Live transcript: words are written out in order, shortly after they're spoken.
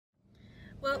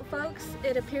Well, folks,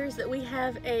 it appears that we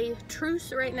have a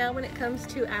truce right now when it comes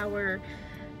to our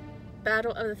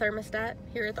battle of the thermostat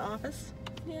here at the office.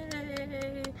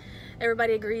 Yay!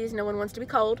 Everybody agrees no one wants to be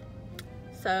cold.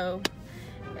 So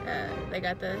they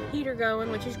got the heater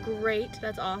going, which is great.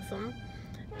 That's awesome.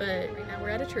 But right now we're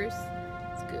at a truce.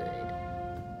 It's good.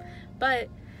 But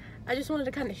I just wanted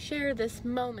to kind of share this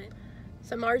moment.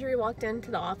 So Marjorie walked into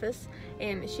the office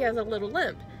and she has a little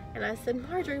limp. And I said,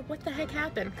 Marjorie, what the heck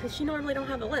happened? Because she normally don't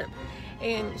have a limp.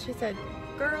 And she said,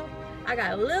 girl, I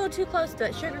got a little too close to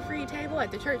that sugar-free table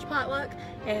at the church potluck,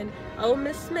 and old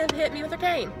Miss Smith hit me with her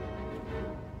cane.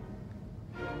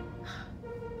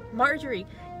 Marjorie,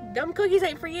 dumb cookies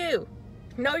ain't for you.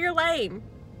 Know your lane.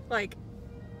 Like,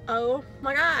 oh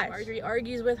my gosh. Marjorie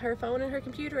argues with her phone and her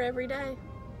computer every day.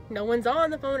 No one's on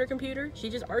the phone or computer. She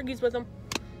just argues with them.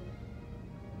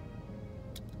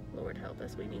 Lord help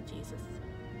us, we need Jesus.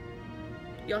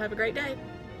 Y'all have a great day.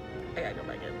 I gotta go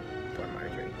back in for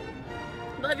Marjorie.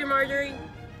 Love you, Marjorie.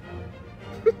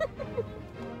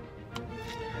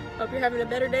 Hope you're having a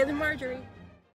better day than Marjorie.